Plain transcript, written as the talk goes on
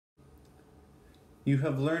You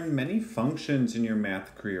have learned many functions in your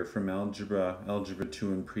math career from algebra, algebra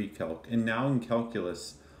 2, and pre-calc. And now in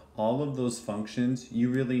calculus, all of those functions you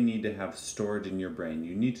really need to have stored in your brain.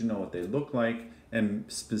 You need to know what they look like and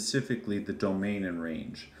specifically the domain and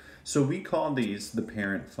range. So we call these the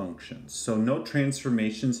parent functions. So no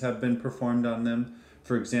transformations have been performed on them.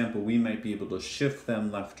 For example, we might be able to shift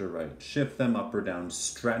them left or right, shift them up or down,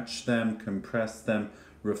 stretch them, compress them,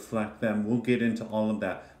 reflect them. We'll get into all of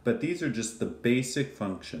that. But these are just the basic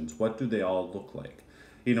functions. What do they all look like?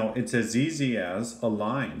 You know, it's as easy as a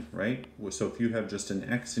line, right? So if you have just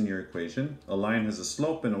an x in your equation, a line has a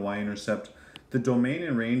slope and a y-intercept. The domain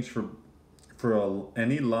and range for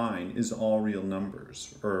any line is all real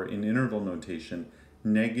numbers, or in interval notation,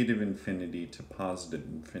 negative infinity to positive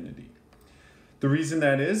infinity. The reason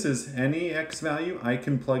that is any x value, I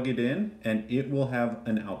can plug it in and it will have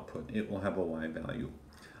an output. It will have a y value.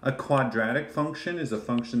 A quadratic function is a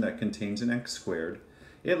function that contains an x squared.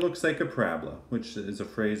 It looks like a parabola, which is a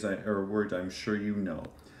phrase or a word I'm sure you know.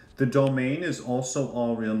 The domain is also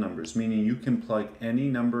all real numbers, meaning you can plug any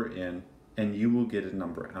number in and you will get a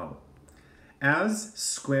number out. As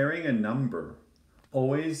squaring a number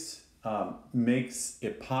always makes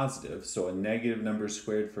it positive, so a negative number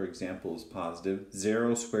squared, for example, is positive.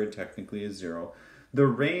 0 squared technically is 0. The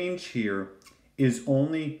range here is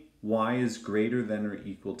only y is greater than or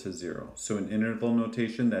equal to 0. So in interval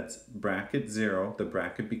notation, that's bracket 0, the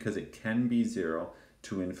bracket because it can be 0,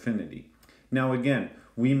 to infinity. Now again,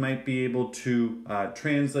 we might be able to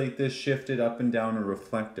translate this, shift it up and down, or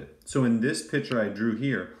reflect it. So in this picture I drew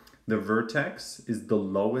here, the vertex is the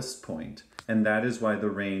lowest point, and that is why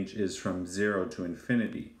the range is from 0 to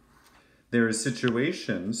infinity. There are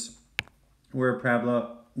situations where a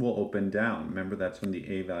parabola will open down. Remember, that's when the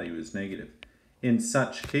a value is negative. In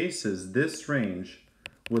such cases, this range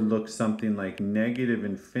would look something like negative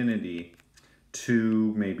infinity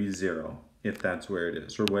to maybe 0, if that's where it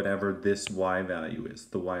is, or whatever this y value is,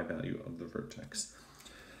 the y value of the vertex.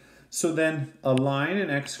 So then a line and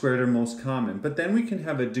x squared are most common, but then we can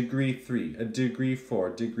have a degree 3, a degree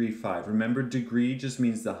 4, degree 5. Remember, degree just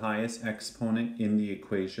means the highest exponent in the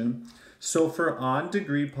equation. So for odd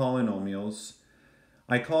degree polynomials,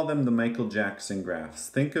 I call them the Michael Jackson graphs.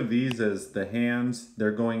 Think of these as the hands,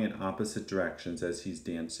 they're going in opposite directions as he's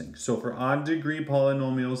dancing. So for odd degree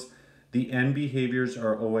polynomials, the end behaviors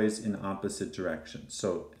are always in opposite directions.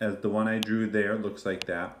 So as the one I drew there looks like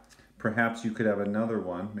that. Perhaps you could have another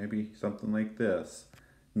one, maybe something like this.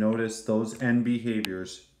 Notice those end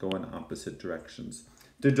behaviors go in opposite directions.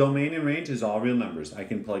 The domain and range is all real numbers. I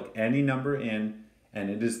can plug any number in and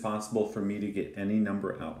it is possible for me to get any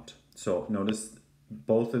number out. So notice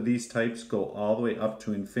both of these types go all the way up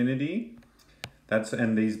to infinity.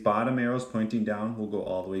 And these bottom arrows pointing down will go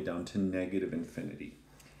all the way down to negative infinity.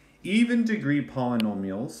 Even degree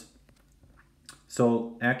polynomials,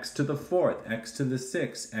 so x to the 4th, x to the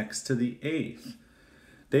 6th, x to the 8th.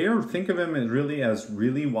 Think of them as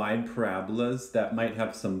really wide parabolas that might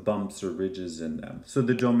have some bumps or ridges in them. So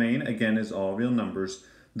the domain, again, is all real numbers.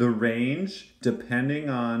 The range, depending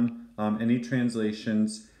on any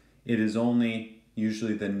translations, it is only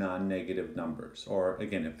usually the non-negative numbers, or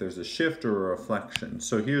again, if there's a shift or a reflection.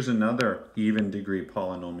 So here's another even degree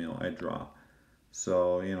polynomial I draw.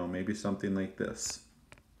 So, you know, maybe something like this.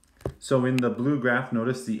 So in the blue graph,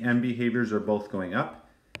 notice the end behaviors are both going up.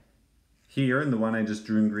 Here, in the one I just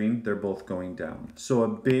drew in green, they're both going down. So a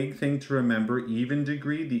big thing to remember, even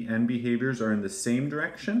degree, the end behaviors are in the same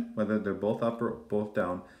direction, whether they're both up or both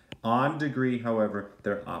down. Odd degree, however,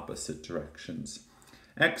 they're opposite directions.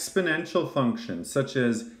 Exponential functions, such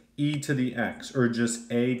as e to the x, or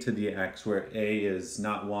just a to the x, where a is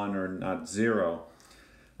not 1 or not 0,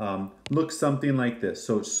 looks something like this.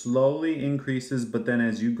 So it slowly increases, but then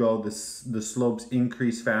as you go, the slopes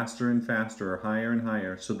increase faster and faster, or higher and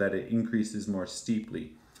higher, so that it increases more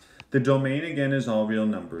steeply. The domain, again, is all real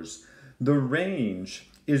numbers. The range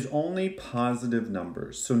is only positive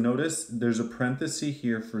numbers. So notice there's a parenthesis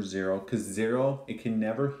here for 0, because 0, it can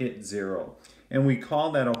never hit 0. And we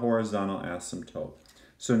call that a horizontal asymptote.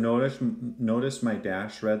 So notice my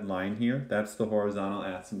dashed red line here. That's the horizontal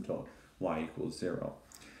asymptote, y equals 0.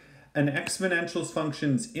 An exponential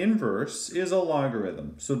function's inverse is a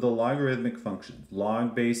logarithm. So the logarithmic function,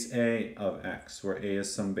 log base a of x, where a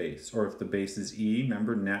is some base. Or if the base is e,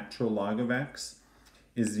 remember natural log of x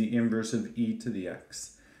is the inverse of e to the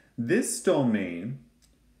x. This domain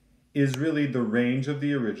is really the range of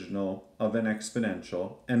the original of an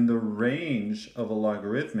exponential, and the range of a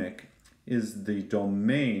logarithmic is the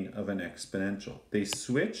domain of an exponential. They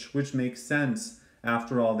switch, which makes sense.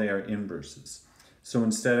 After all, they are inverses. So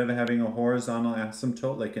instead of having a horizontal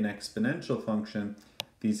asymptote like an exponential function,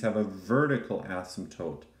 these have a vertical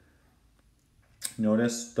asymptote.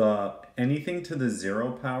 Notice anything to the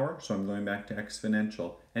 0 power, so I'm going back to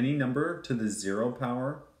exponential, any number to the 0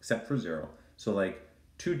 power except for 0. So like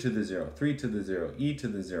 2 to the 0, 3 to the 0, e to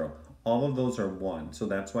the 0, all of those are 1. So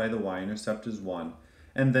that's why the y-intercept is 1.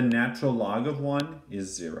 And the natural log of 1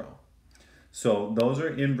 is 0. So those are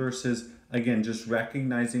inverses, again, just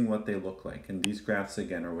recognizing what they look like. And these graphs,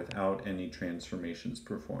 again, are without any transformations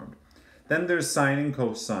performed. Then there's sine and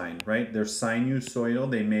cosine, right? They're sinusoidal.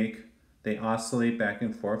 They oscillate back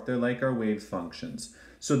and forth. They're like our wave functions.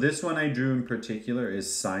 So this one I drew in particular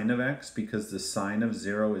is sine of x because the sine of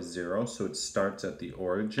 0 is 0, so it starts at the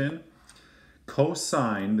origin.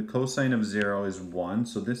 Cosine, the cosine of 0 is 1,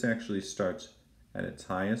 so this actually starts at its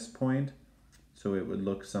highest point. So it would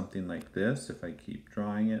look something like this if I keep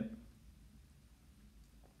drawing it.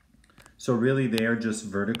 So really they are just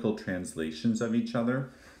vertical translations of each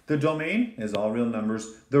other. The domain is all real numbers.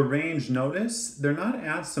 The range, notice, they're not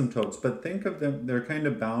asymptotes, but think of them, they're kind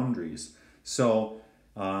of boundaries. So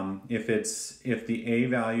if the a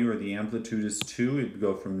value or the amplitude is 2, it would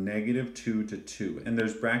go from -2 to 2. And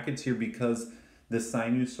there's brackets here because the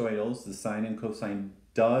sinusoidals, the sine and cosine,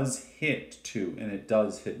 does hit 2, and it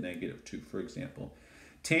does hit -2, for example.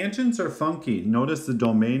 Tangents are funky. Notice the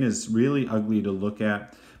domain is really ugly to look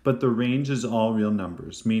at, but the range is all real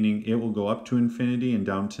numbers, meaning it will go up to infinity and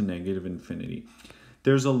down to -infinity.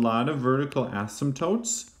 There's a lot of vertical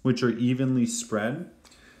asymptotes, which are evenly spread.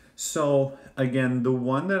 So again, the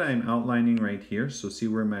one that I'm outlining right here, so see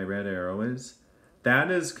where my red arrow is,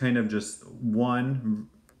 that is kind of just one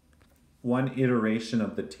iteration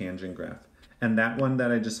of the tangent graph. And that one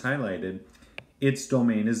that I just highlighted, its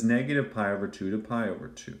domain is -pi/2 to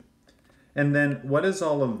pi/2. And then what is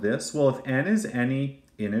all of this? Well, if n is any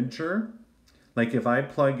integer, like if I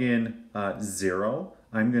plug in 0,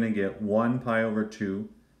 I'm going to get 1 pi/2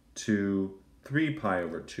 to 3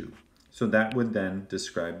 pi/2. So that would then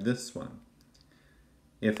describe this one.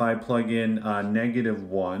 If I plug in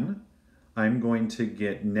 -1, I'm going to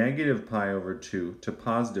get -pi/2 to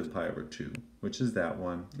 +pi/2, which is that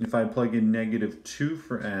one. If I plug in -2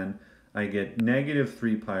 for n, I get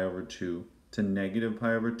 -3 pi/2 to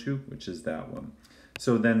 -pi/2, which is that one.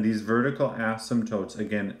 So then these vertical asymptotes,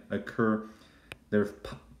 again, occur, they're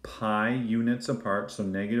pi units apart, so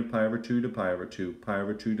 -pi/2 to pi/2,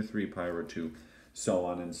 pi/2 to 3 pi/2, so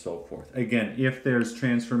on and so forth. Again, if there's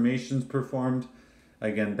transformations performed,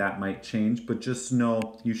 again, that might change, but just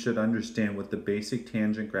know you should understand what the basic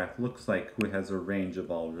tangent graph looks like who has a range of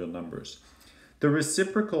all real numbers. The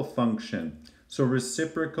reciprocal function, so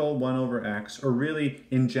reciprocal 1 over x, or really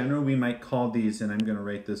in general we might call these, and I'm going to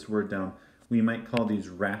write this word down, we might call these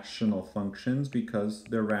rational functions because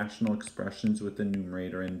they're rational expressions with the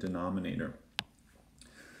numerator and denominator.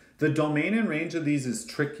 The domain and range of these is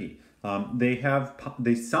tricky.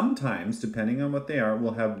 They sometimes, depending on what they are,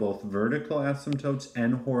 will have both vertical asymptotes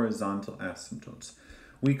and horizontal asymptotes.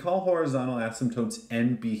 We call horizontal asymptotes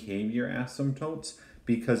end behavior asymptotes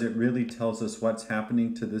because it really tells us what's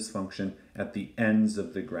happening to this function at the ends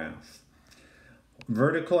of the graph.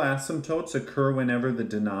 Vertical asymptotes occur whenever the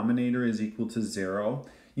denominator is equal to 0.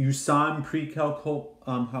 You saw in pre-calc,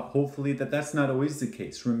 hopefully, that that's not always the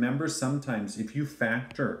case. Remember, sometimes if you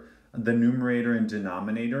factor the numerator and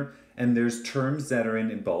denominator, and there's terms that are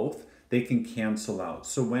in both, they can cancel out.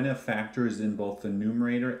 So when a factor is in both the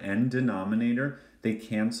numerator and denominator, they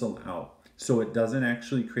cancel out. So it doesn't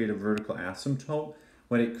actually create a vertical asymptote.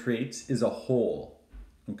 What it creates is a hole,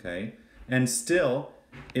 okay? And still,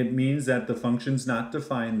 it means that the function's not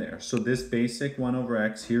defined there. So this basic 1 over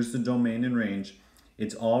x, here's the domain and range.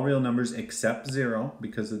 It's all real numbers except 0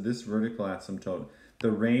 because of this vertical asymptote.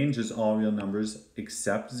 The range is all real numbers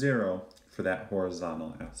except 0 for that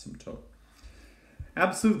horizontal asymptote.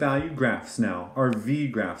 Absolute value graphs now are V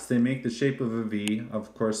graphs. They make the shape of a V.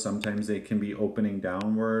 Of course, sometimes they can be opening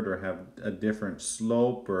downward or have a different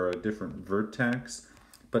slope or a different vertex,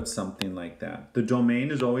 but something like that. The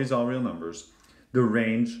domain is always all real numbers. The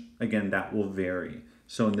range, again, that will vary.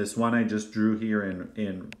 So in this one I just drew here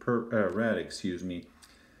in red,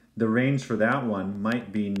 the range for that one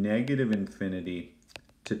might be -infinity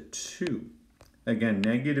to 2. Again,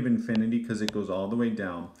 -infinity because it goes all the way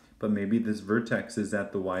down, but maybe this vertex is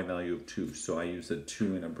at the y value of 2, so I use a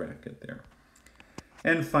 2 in a bracket there.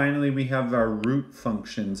 And finally, we have our root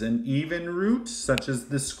functions, and even roots, such as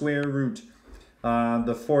the square root,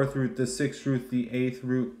 the 4th root, the 6th root, the 8th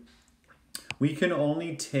root. We can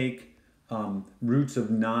only take roots of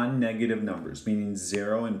non-negative numbers, meaning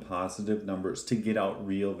 0 and positive numbers, to get out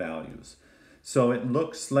real values. So it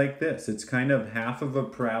looks like this. It's kind of half of a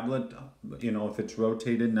parabola, you know, if it's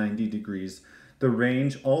rotated 90 degrees. The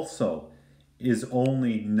range also is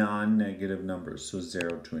only non-negative numbers, so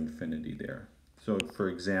 0 to infinity there. So for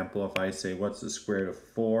example, if I say, what's the square root of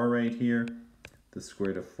 4 right here? The square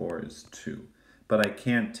root of 4 is 2. But I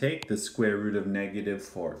can't take the square root of negative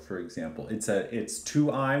 4, for example. It's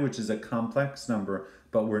 2i, which is a complex number,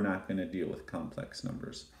 but we're not going to deal with complex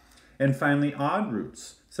numbers. And finally, odd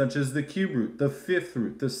roots, such as the cube root, the fifth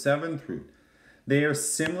root, the seventh root. They are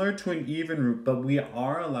similar to an even root, but we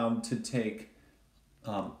are allowed to take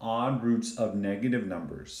odd roots of negative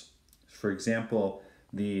numbers. For example,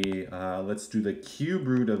 let's do the cube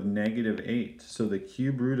root of negative 8. So the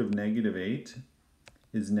cube root of negative 8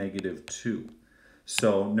 is negative 2.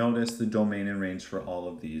 So notice the domain and range for all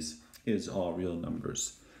of these is all real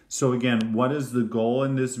numbers. So again, what is the goal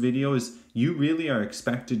in this video is you really are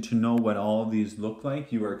expected to know what all of these look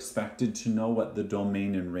like. You are expected to know what the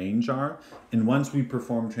domain and range are. And once we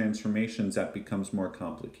perform transformations, that becomes more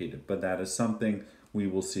complicated. But that is something we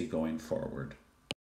will see going forward.